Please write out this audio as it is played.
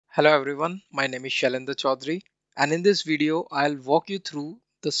Hello everyone, my name is Shailendra Chaudhary, and in this video I'll walk you through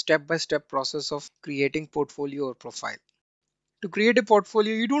the step-by-step process of creating portfolio or profile. To create a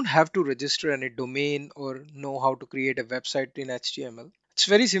portfolio, you don't have to register any domain or know how to create a website in HTML. It's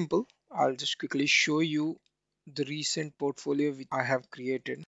very simple. I'll just quickly show you the recent portfolio which I have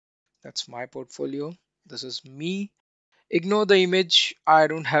created. That's my portfolio. This is me. Ignore the image. I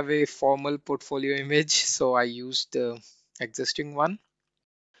don't have a formal portfolio image, so I used the existing one.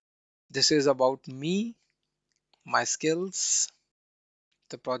 This is about me, my skills,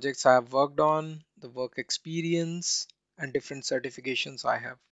 the projects I have worked on, the work experience, and different certifications I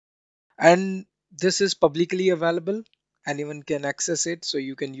have. And this is publicly available. Anyone can access it, so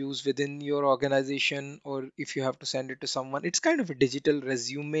you can use within your organization, or if you have to send it to someone, it's kind of a digital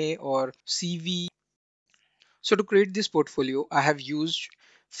resume or CV. So to create this portfolio, I have used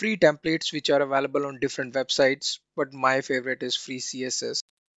free templates which are available on different websites, but my favorite is free CSS.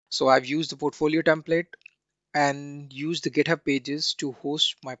 So I've used the portfolio template and use the GitHub pages to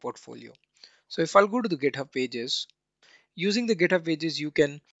host my portfolio. So if I'll go to the GitHub pages, using the GitHub pages, you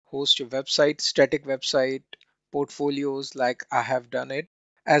can host your website, static website, portfolios like I have done it,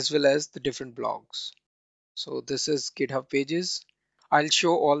 as well as the different blogs. So this is GitHub pages. I'll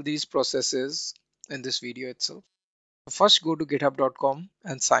show all these processes in this video itself. First, go to github.com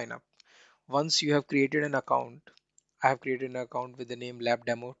and sign up. Once you have created an account, I have created an account with the name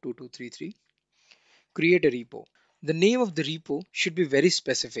labdemo2233. Create a repo. The name of the repo should be very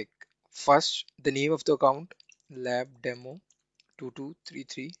specific. First, the name of the account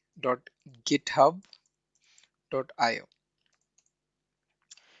labdemo2233.github.io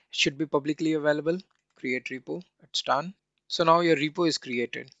should be publicly available. Create repo. It's done. So now your repo is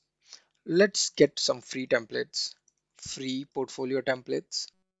created. Let's get some free templates. Free portfolio templates.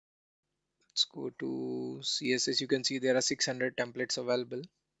 Let's go to CSS. You can see there are 600 templates available.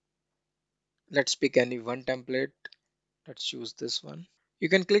 Let's pick any one template. Let's choose this one. You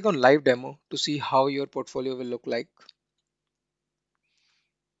can click on live demo to see how your portfolio will look like.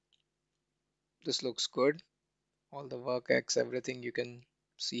 This looks good. All the work X, everything you can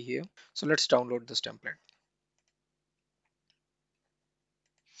see here. So let's download this template.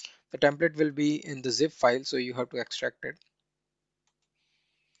 The template will be in the zip file, so you have to extract it.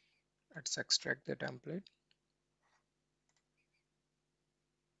 Let's extract the template.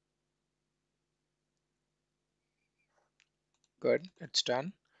 Good, it's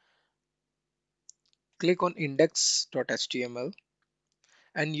done. Click on index.html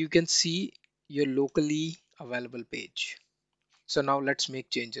and you can see your locally available page. So now let's make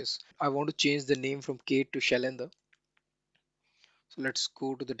changes. I want to change the name from Kate to Shailendra. So let's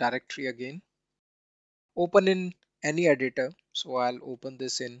go to the directory again. Open in any editor. So I'll open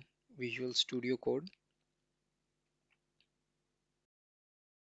this in Visual Studio Code.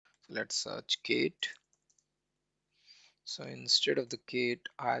 So let's search Kate. So instead of the Kate,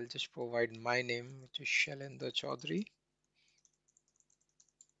 I'll just provide my name, which is Shailendra Chaudhary,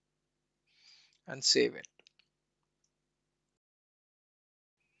 and save it.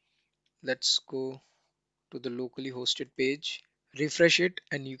 Let's go to the locally hosted page, refresh it,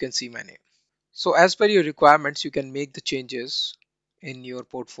 and you can see my name. So as per your requirements, you can make the changes in your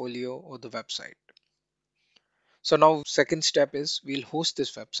portfolio or the website. So now second step is we'll host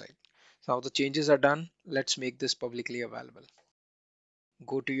this website. Now the changes are done. Let's make this publicly available.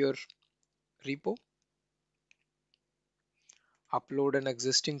 Go to your repo, upload an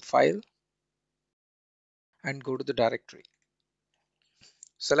existing file, and go to the directory.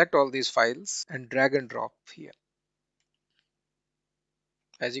 Select all these files and drag and drop here.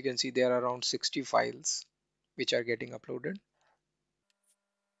 As you can see, there are around 60 files which are getting uploaded.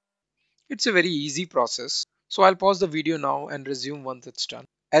 It's a very easy process. So I'll pause the video now and resume once it's done.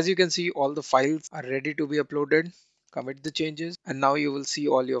 As you can see, all the files are ready to be uploaded. Commit the changes and now you will see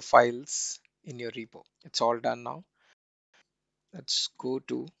all your files in your repo. It's all done now. Let's go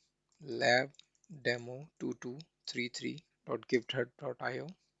to labdemo2233.github.io.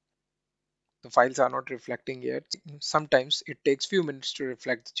 The files are not reflecting yet. Sometimes it takes few minutes to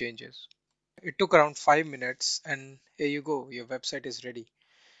reflect the changes. It took around 5 minutes and here you go, your website is ready.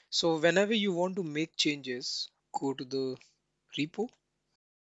 So whenever you want to make changes, go to the repo,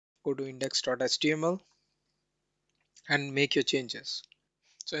 go to index.html and make your changes.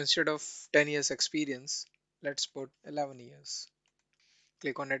 So instead of 10 years experience, let's put 11 years.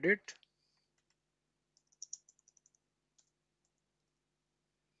 Click on edit.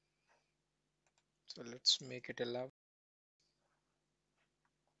 So let's make it 11.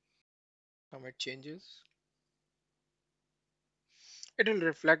 Commit changes. It will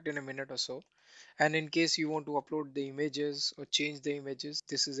reflect in a minute or so. And in case you want to upload the images or change the images,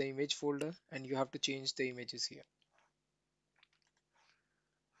 this is the image folder and you have to change the images here.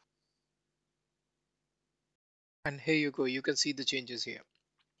 And here you go, you can see the changes here.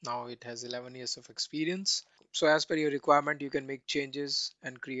 Now it has 11 years of experience. So as per your requirement, you can make changes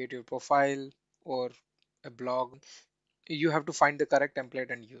and create your profile or a blog. You have to find the correct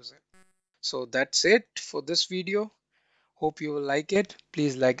template and use it. So that's it for this video. Hope you will like it.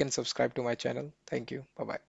 Please like and subscribe to my channel. Thank you. Bye bye.